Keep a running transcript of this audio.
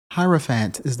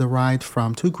Hierophant is derived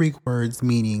from two Greek words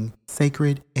meaning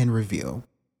sacred and reveal.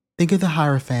 Think of the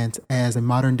Hierophant as a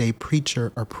modern day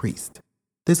preacher or priest.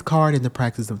 This card in the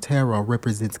practice of tarot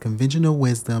represents conventional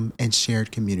wisdom and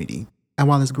shared community. And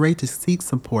while it's great to seek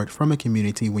support from a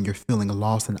community when you're feeling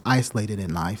lost and isolated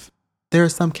in life, there are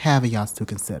some caveats to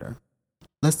consider.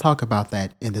 Let's talk about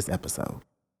that in this episode.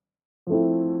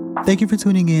 Thank you for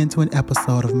tuning in to an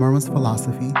episode of Merwin's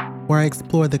Philosophy, where I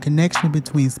explore the connection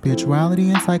between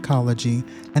spirituality and psychology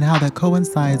and how that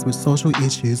coincides with social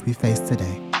issues we face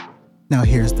today. Now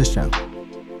here's the show.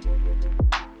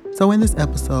 So in this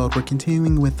episode, we're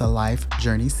continuing with the Life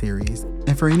Journey series.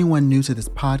 And for anyone new to this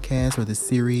podcast or this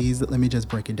series, let me just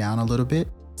break it down a little bit.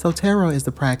 So tarot is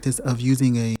the practice of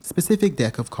using a specific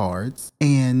deck of cards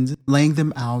and laying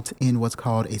them out in what's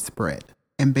called a spread.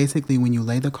 And basically, when you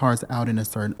lay the cards out in a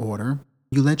certain order,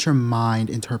 you let your mind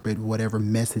interpret whatever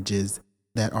messages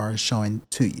that are showing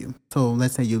to you. So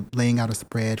let's say you're laying out a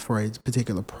spread for a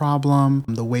particular problem.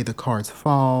 The way the cards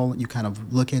fall, you kind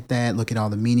of look at that, look at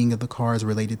all the meaning of the cards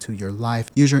related to your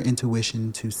life. Use your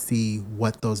intuition to see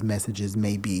what those messages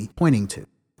may be pointing to.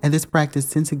 And this practice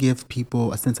tends to give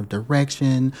people a sense of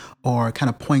direction or kind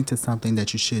of point to something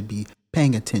that you should be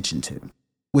paying attention to,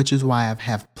 which is why I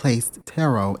have placed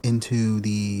tarot into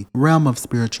the realm of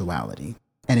spirituality.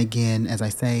 And again, as I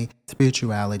say,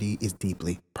 spirituality is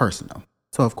deeply personal.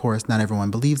 So of course, not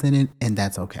everyone believes in it, and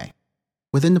that's okay.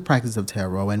 Within the practice of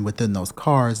tarot and within those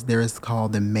cards, there is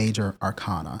called the major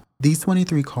arcana. These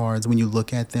 23 cards, when you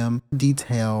look at them,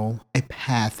 detail a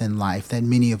path in life that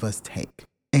many of us take.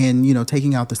 And,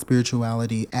 taking out the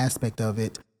spirituality aspect of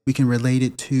it, we can relate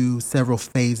it to several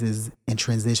phases and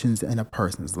transitions in a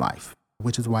person's life,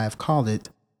 which is why I've called it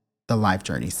the Life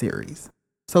Journey series.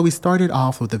 So we started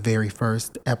off with the very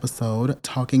first episode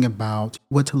talking about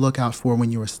what to look out for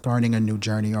when you are starting a new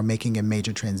journey or making a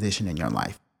major transition in your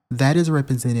life. That is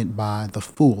represented by the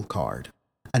Fool card,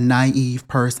 a naive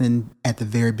person at the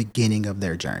very beginning of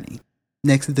their journey.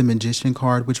 Next is the Magician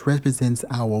card, which represents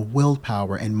our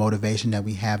willpower and motivation that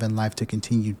we have in life to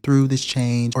continue through this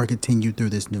change or continue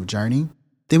through this new journey.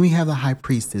 Then we have the High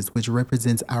Priestess, which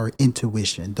represents our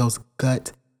intuition, those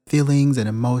gut feelings and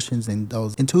emotions and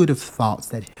those intuitive thoughts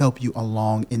that help you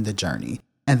along in the journey.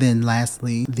 And then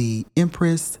lastly, the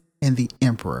Empress and the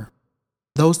Emperor.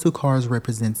 Those two cards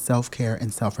represent self-care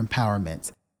and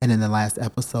self-empowerment. And in the last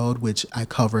episode, which I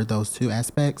covered those two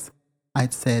aspects,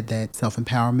 I'd said that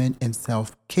self-empowerment and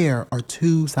self-care are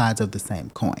two sides of the same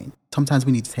coin. Sometimes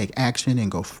we need to take action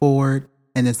and go forward,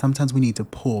 and then sometimes we need to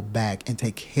pull back and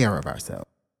take care of ourselves.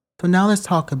 So now let's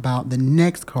talk about the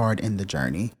next card in the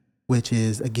journey, which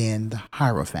is, again, the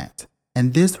Hierophant.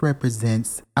 And this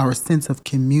represents our sense of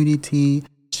community,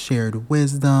 shared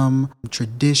wisdom,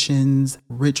 traditions,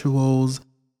 rituals,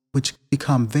 which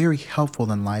become very helpful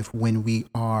in life when we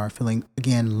are feeling,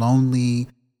 again, lonely,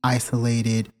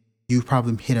 isolated. You've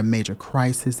probably hit a major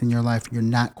crisis in your life. You're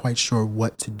not quite sure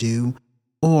what to do.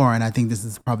 Or, and I think this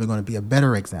is probably going to be a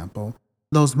better example,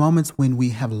 those moments when we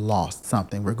have lost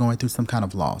something. We're going through some kind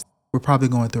of loss. We're probably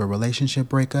going through a relationship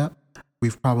breakup.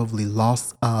 We've probably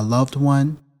lost a loved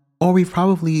one, or we've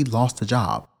probably lost a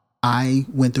job. I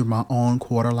went through my own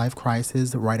quarter life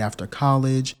crisis right after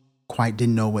college, quite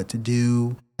didn't know what to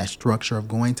do, that structure of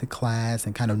going to class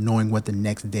and kind of knowing what the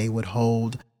next day would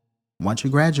hold. Once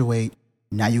you graduate,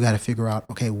 now you got to figure out,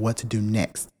 okay, what to do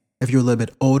next. If you're a little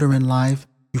bit older in life,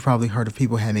 you've probably heard of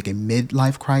people having a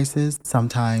midlife crisis.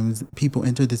 Sometimes people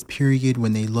enter this period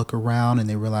when they look around and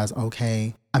they realize,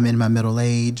 okay, I'm in my middle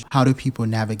age. How do people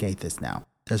navigate this now?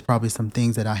 There's probably some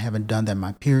things that I haven't done that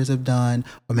my peers have done,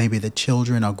 or maybe the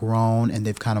children are grown and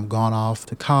they've kind of gone off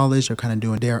to college or kind of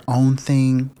doing their own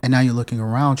thing. And now you're looking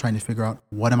around trying to figure out,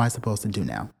 what am I supposed to do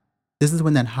now? This is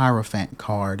when that Hierophant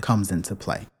card comes into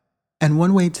play. And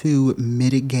one way to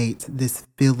mitigate this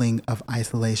feeling of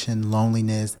isolation,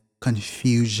 loneliness,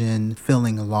 confusion,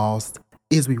 feeling lost,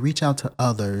 is we reach out to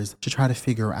others to try to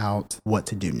figure out what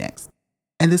to do next.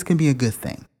 And this can be a good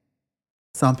thing.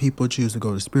 Some people choose to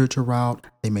go the spiritual route.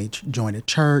 They may join a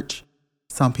church.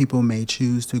 Some people may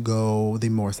choose to go the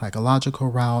more psychological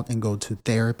route and go to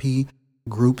therapy,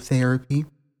 group therapy,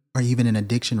 or even an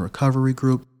addiction recovery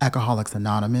group, Alcoholics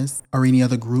Anonymous, or any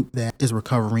other group that is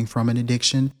recovering from an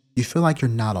addiction. You feel like you're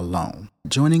not alone.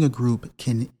 Joining a group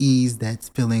can ease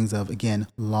that feelings of, again,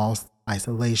 loss,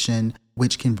 isolation,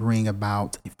 which can bring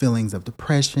about feelings of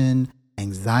depression,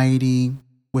 anxiety,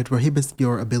 which prohibits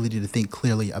your ability to think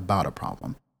clearly about a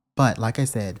problem. But like I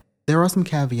said, there are some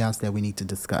caveats that we need to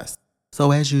discuss.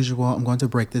 So as usual, I'm going to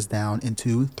break this down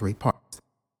into 3 parts.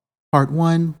 Part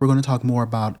 1, we're going to talk more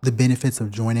about the benefits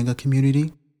of joining a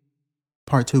community.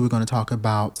 part 2, we're going to talk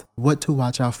about what to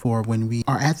watch out for when we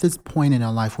are at this point in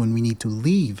our life when we need to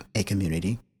leave a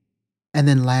community. And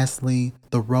then lastly,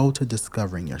 the road to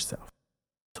discovering yourself.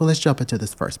 So let's jump into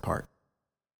this first part.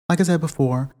 Like I said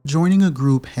before, joining a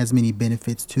group has many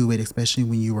benefits to it, especially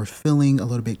when you are feeling a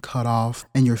little bit cut off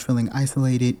and you're feeling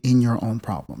isolated in your own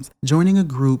problems. Joining a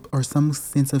group or some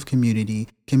sense of community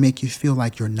can make you feel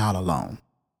like you're not alone.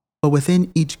 But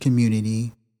within each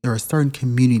community, there are certain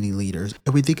community leaders.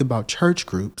 If we think about church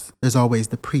groups, there's always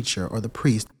the preacher or the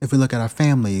priest. If we look at our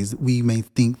families, we may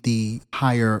think the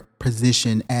higher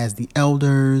position as the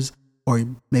elders or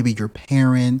maybe your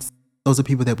parents. Those are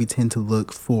people that we tend to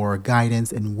look for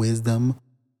guidance and wisdom,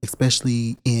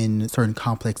 especially in certain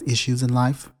complex issues in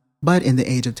life. But in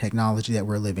the age of technology that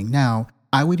we're living now,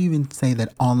 I would even say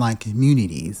that online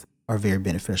communities are very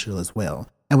beneficial as well.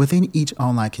 And within each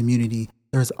online community,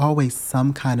 there's always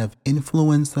some kind of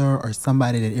influencer or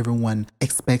somebody that everyone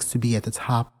expects to be at the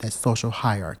top of that social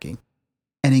hierarchy.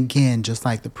 And again, just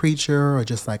like the preacher or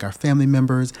just like our family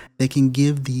members, they can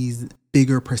give these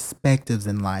bigger perspectives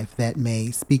in life that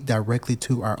may speak directly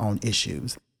to our own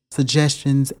issues,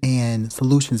 suggestions and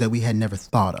solutions that we had never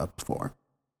thought of before.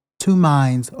 2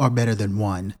 minds are better than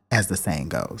 1, as the saying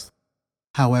goes.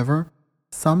 However,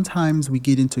 sometimes we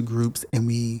get into groups and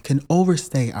we can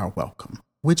overstay our welcome,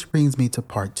 which brings me to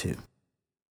part 2.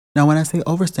 Now, when I say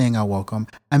overstaying our welcome,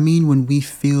 I mean when we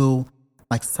feel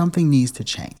like something needs to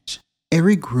change.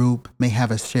 Every group may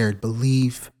have a shared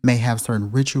belief, may have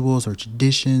certain rituals or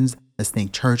traditions. Let's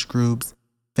think church groups,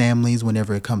 families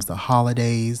whenever it comes to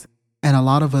holidays. And a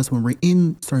lot of us, when we're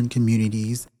in certain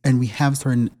communities and we have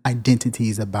certain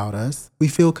identities about us, we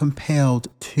feel compelled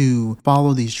to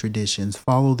follow these traditions,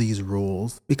 follow these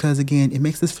rules, because again, it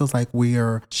makes us feel like we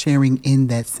are sharing in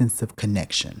that sense of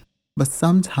connection. But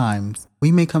sometimes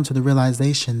we may come to the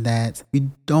realization that we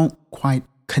don't quite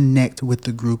connect with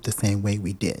the group the same way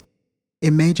we did. It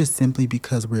may just simply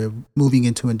because we're moving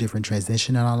into a different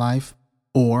transition in our life,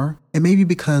 or it may be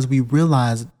because we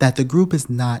realize that the group is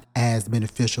not as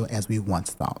beneficial as we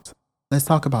once thought. Let's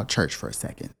talk about church for a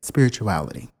second,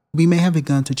 spirituality. We may have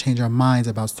begun to change our minds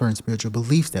about certain spiritual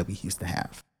beliefs that we used to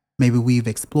have. Maybe we've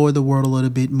explored the world a little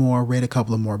bit more, read a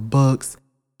couple of more books,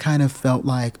 kind of felt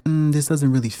like, this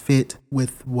doesn't really fit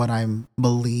with what I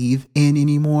believe in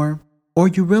anymore. Or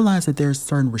you realize that there's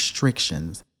certain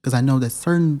restrictions, because I know that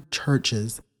certain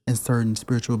churches and certain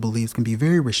spiritual beliefs can be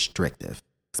very restrictive,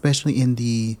 especially in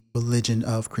the religion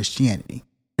of Christianity.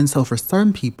 And so for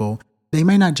certain people, they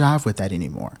may not jive with that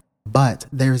anymore. But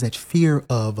there's that fear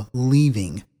of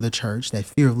leaving the church, that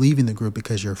fear of leaving the group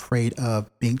because you're afraid of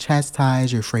being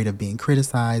chastised, you're afraid of being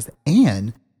criticized,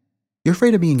 and you're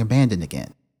afraid of being abandoned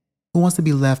again. Who wants to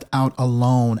be left out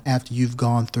alone after you've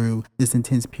gone through this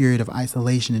intense period of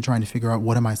isolation and trying to figure out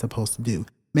what am I supposed to do?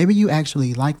 Maybe you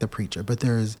actually like the preacher, but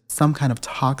there's some kind of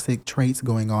toxic traits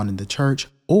going on in the church,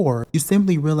 or you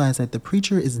simply realize that the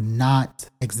preacher is not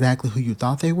exactly who you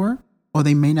thought they were, or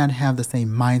they may not have the same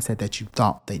mindset that you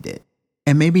thought they did.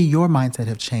 And maybe your mindset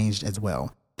have changed as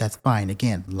well. That's fine.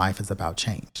 Again, life is about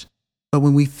change. But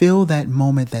when we feel that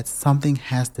moment that something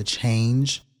has to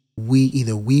change, we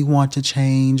want to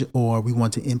change or we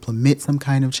want to implement some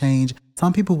kind of change,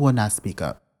 some people will not speak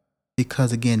up.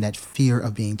 Because again, that fear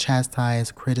of being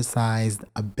chastised, criticized,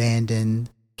 abandoned,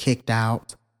 kicked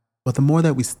out. But the more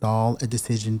that we stall a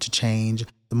decision to change,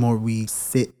 the more we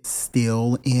sit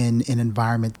still in an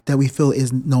environment that we feel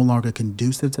is no longer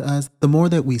conducive to us, the more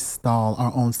that we stall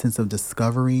our own sense of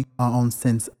discovery, our own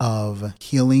sense of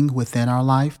healing within our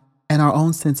life, and our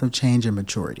own sense of change and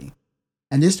maturity.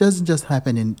 And this doesn't just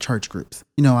happen in church groups.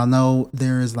 I know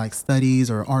there's like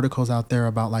studies or articles out there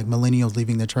about like millennials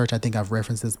leaving the church. I think I've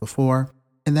referenced this before.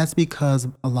 And that's because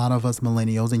a lot of us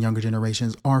millennials and younger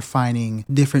generations are finding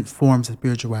different forms of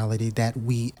spirituality that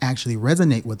we actually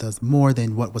resonate with us more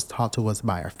than what was taught to us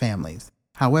by our families.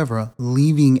 However,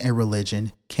 leaving a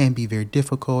religion can be very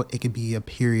difficult. It can be a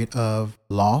period of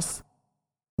loss,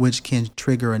 which can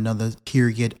trigger another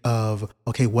period of,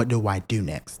 okay, what do I do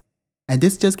next? And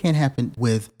this just can't happen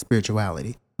with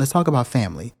spirituality. Let's talk about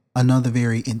family, another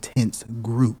very intense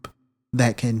group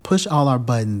that can push all our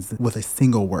buttons with a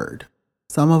single word.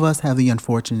 Some of us have the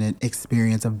unfortunate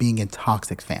experience of being in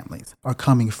toxic families or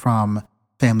coming from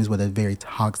families with a very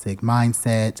toxic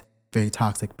mindset, very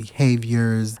toxic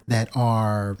behaviors that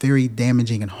are very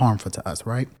damaging and harmful to us,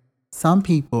 right? Some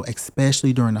people,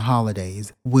 especially during the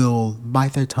holidays, will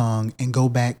bite their tongue and go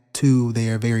back to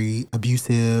their very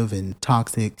abusive and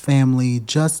toxic family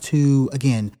just to,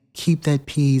 again, keep that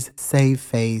peace, save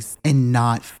face, and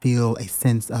not feel a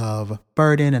sense of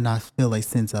burden and not feel a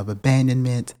sense of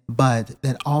abandonment, but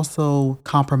that also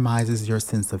compromises your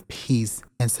sense of peace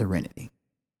and serenity.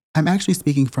 I'm actually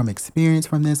speaking from experience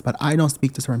from this, but I don't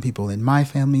speak to certain people in my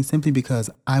family simply because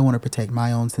I want to protect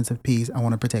my own sense of peace. I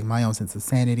want to protect my own sense of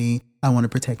sanity. I want to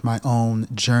protect my own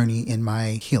journey in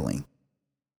my healing.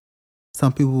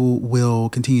 Some people will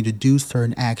continue to do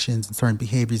certain actions and certain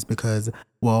behaviors because,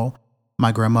 well,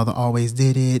 my grandmother always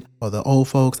did it, or the old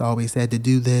folks always said to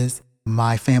do this.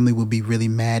 My family would be really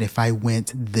mad if I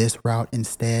went this route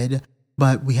instead.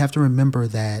 But we have to remember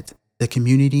that the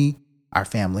community, our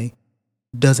family,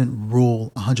 doesn't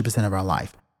rule 100% of our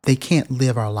life. They can't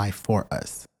live our life for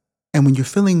us. And when you're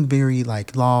feeling very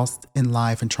lost in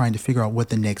life and trying to figure out what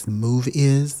the next move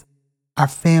is, our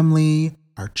family,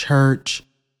 our church,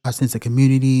 our sense of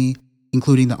community,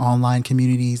 including the online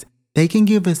communities, they can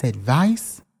give us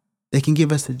advice, they can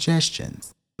give us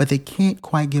suggestions, but they can't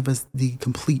quite give us the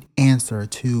complete answer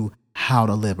to how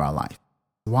to live our life.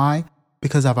 Why?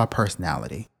 Because of our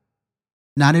personality.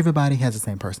 Not everybody has the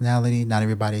same personality. Not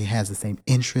everybody has the same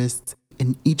interests.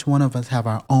 And each one of us have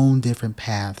our own different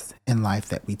paths in life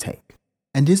that we take.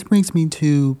 And this brings me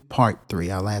to part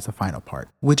 3, our last and final part,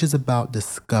 which is about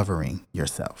discovering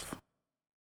yourself.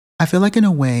 I feel like in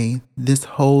a way, this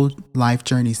whole life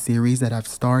journey series that I've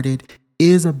started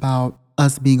is about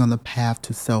us being on the path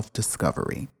to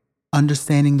self-discovery,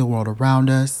 understanding the world around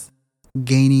us,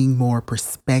 gaining more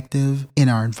perspective in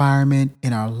our environment,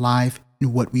 in our life,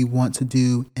 in what we want to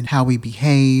do, and how we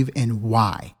behave and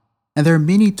why. And there are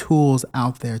many tools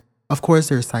out there. Of course,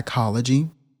 there's psychology.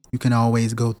 You can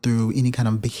always go through any kind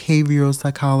of behavioral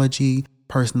psychology.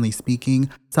 Personally speaking,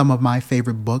 some of my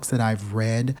favorite books that I've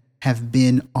read have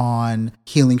been on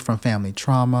healing from family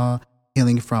trauma,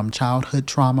 healing from childhood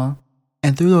trauma.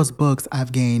 And through those books,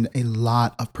 I've gained a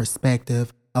lot of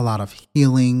perspective, a lot of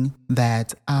healing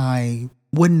that I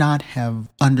would not have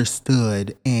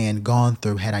understood and gone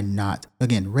through had I not,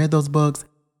 again, read those books,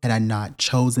 had I not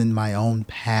chosen my own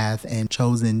path and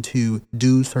chosen to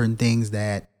do certain things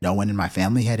that no one in my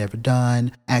family had ever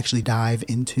done, actually dive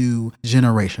into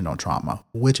generational trauma,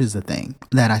 which is a thing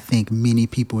that I think many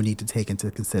people need to take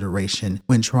into consideration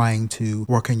when trying to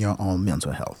work on your own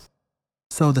mental health.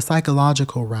 So the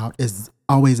psychological route is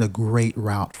always a great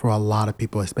route for a lot of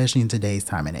people, especially in today's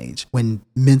time and age, when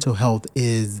mental health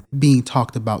is being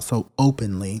talked about so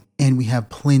openly, and we have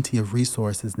plenty of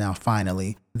resources now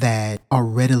finally that are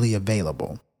readily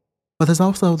available. But there's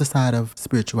also the side of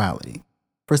spirituality.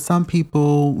 For some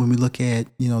people, when we look at,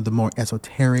 the more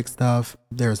esoteric stuff,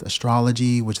 there's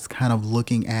astrology, which is kind of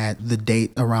looking at the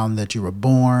date around that you were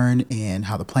born and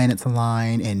how the planets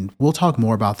align. And we'll talk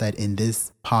more about that in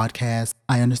this podcast.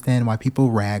 I understand why people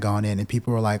rag on it and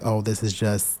people are like, oh, this is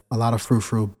just a lot of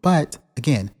frou-frou. But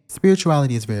again,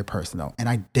 spirituality is very personal. And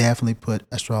I definitely put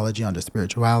astrology under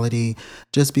spirituality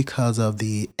just because of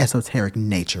the esoteric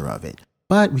nature of it.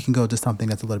 But we can go to something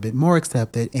that's a little bit more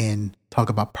accepted and talk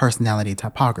about personality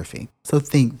typography. So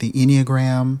think the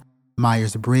Enneagram,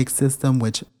 Myers-Briggs system,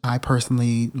 which I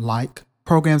personally like,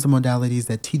 programs and modalities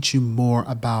that teach you more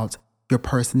about your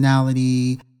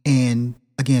personality and,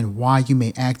 again, why you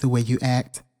may act the way you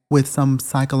act with some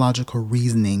psychological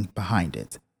reasoning behind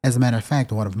it. As a matter of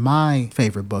fact, another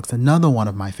one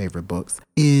of my favorite books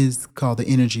is called The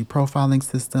Energy Profiling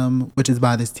System, which is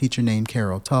by this teacher named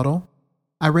Carol Tuttle.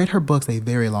 I read her books a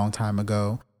very long time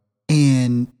ago,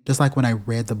 and just like when I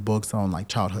read the books on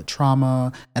childhood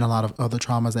trauma and a lot of other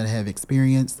traumas that I have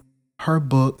experienced, her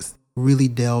books really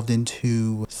delved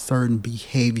into certain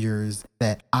behaviors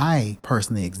that I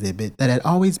personally exhibit that had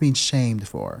always been shamed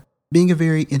for. Being a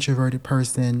very introverted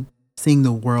person, seeing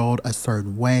the world a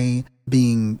certain way,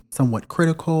 being somewhat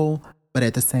critical, but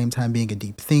at the same time being a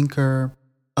deep thinker,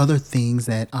 other things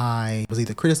that I was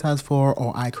either criticized for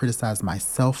or I criticized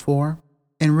myself for.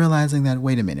 And realizing that,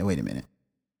 wait a minute.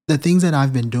 The things that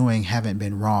I've been doing haven't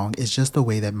been wrong. It's just the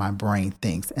way that my brain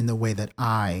thinks and the way that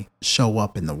I show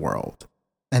up in the world.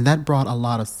 And that brought a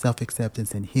lot of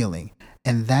self-acceptance and healing.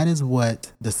 And that is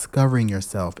what discovering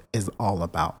yourself is all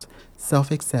about.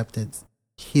 Self-acceptance,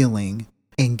 healing,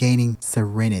 and gaining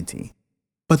serenity.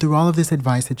 But through all of this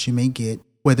advice that you may get,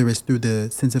 whether it's through the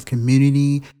sense of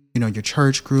community, your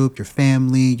church group, your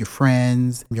family, your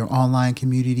friends, your online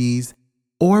communities,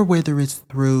 or whether it's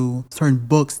through certain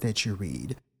books that you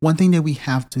read, one thing that we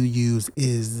have to use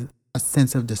is a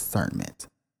sense of discernment.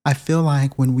 I feel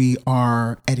like when we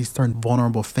are at a certain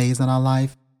vulnerable phase in our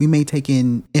life, we may take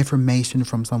in information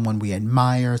from someone we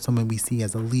admire, someone we see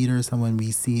as a leader, someone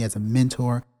we see as a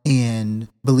mentor, and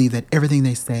believe that everything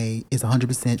they say is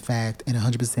 100% fact and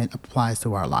 100% applies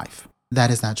to our life. That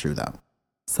is not true though.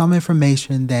 Some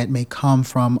information that may come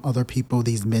from other people,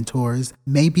 these mentors,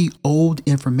 may be old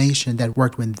information that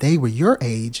worked when they were your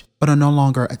age, but are no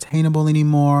longer attainable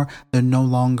anymore. They're no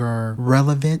longer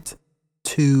relevant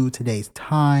to today's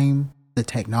time. The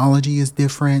technology is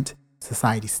different.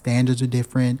 Society standards are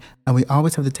different. And we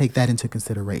always have to take that into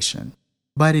consideration.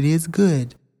 But it is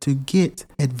good to get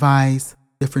advice,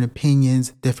 different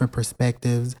opinions, different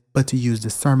perspectives, but to use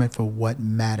discernment for what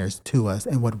matters to us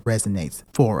and what resonates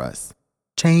for us.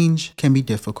 Change can be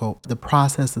difficult. The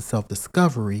process of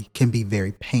self-discovery can be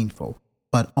very painful.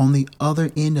 But on the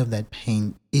other end of that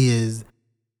pain is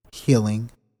healing,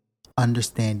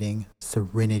 understanding,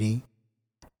 serenity,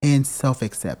 and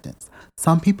self-acceptance.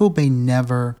 Some people may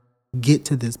never get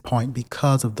to this point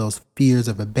because of those fears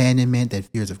of abandonment, that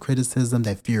fears of criticism,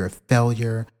 that fear of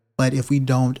failure. But if we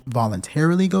don't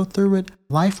voluntarily go through it,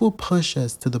 life will push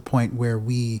us to the point where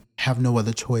we have no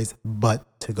other choice but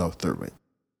to go through it.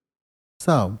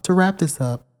 So, to wrap this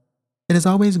up, it is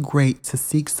always great to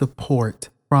seek support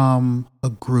from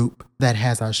a group that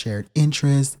has our shared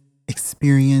interests,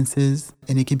 experiences,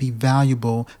 and it can be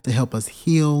valuable to help us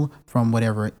heal from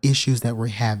whatever issues that we're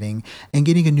having and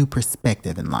getting a new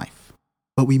perspective in life.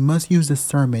 But we must use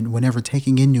discernment whenever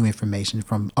taking in new information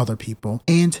from other people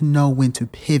and to know when to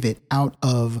pivot out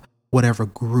of whatever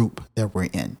group that we're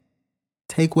in.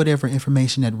 Take whatever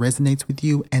information that resonates with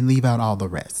you and leave out all the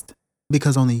rest,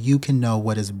 because only you can know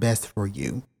what is best for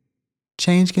you.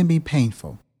 Change can be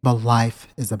painful, but life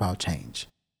is about change.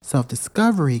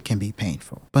 Self-discovery can be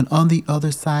painful, but on the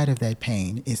other side of that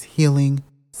pain is healing,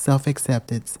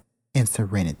 self-acceptance, and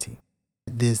serenity.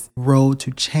 This road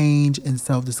to change and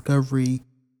self-discovery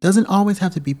doesn't always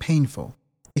have to be painful.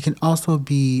 It can also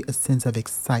be a sense of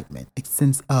excitement, a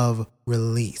sense of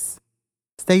release.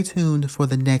 Stay tuned for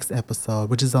the next episode,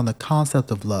 which is on the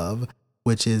concept of love,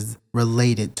 which is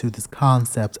related to this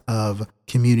concept of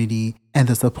community and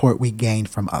the support we gain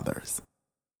from others.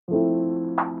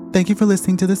 Thank you for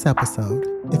listening to this episode.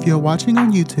 If you're watching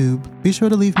on YouTube, be sure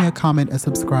to leave me a comment and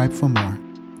subscribe for more.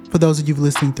 For those of you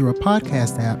listening through a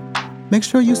podcast app, make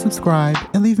sure you subscribe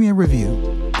and leave me a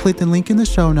review. Click the link in the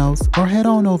show notes or head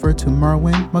on over to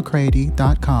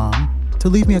merwinmccready.com to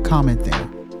leave me a comment there.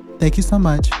 Thank you so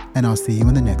much, and I'll see you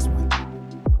in the next one.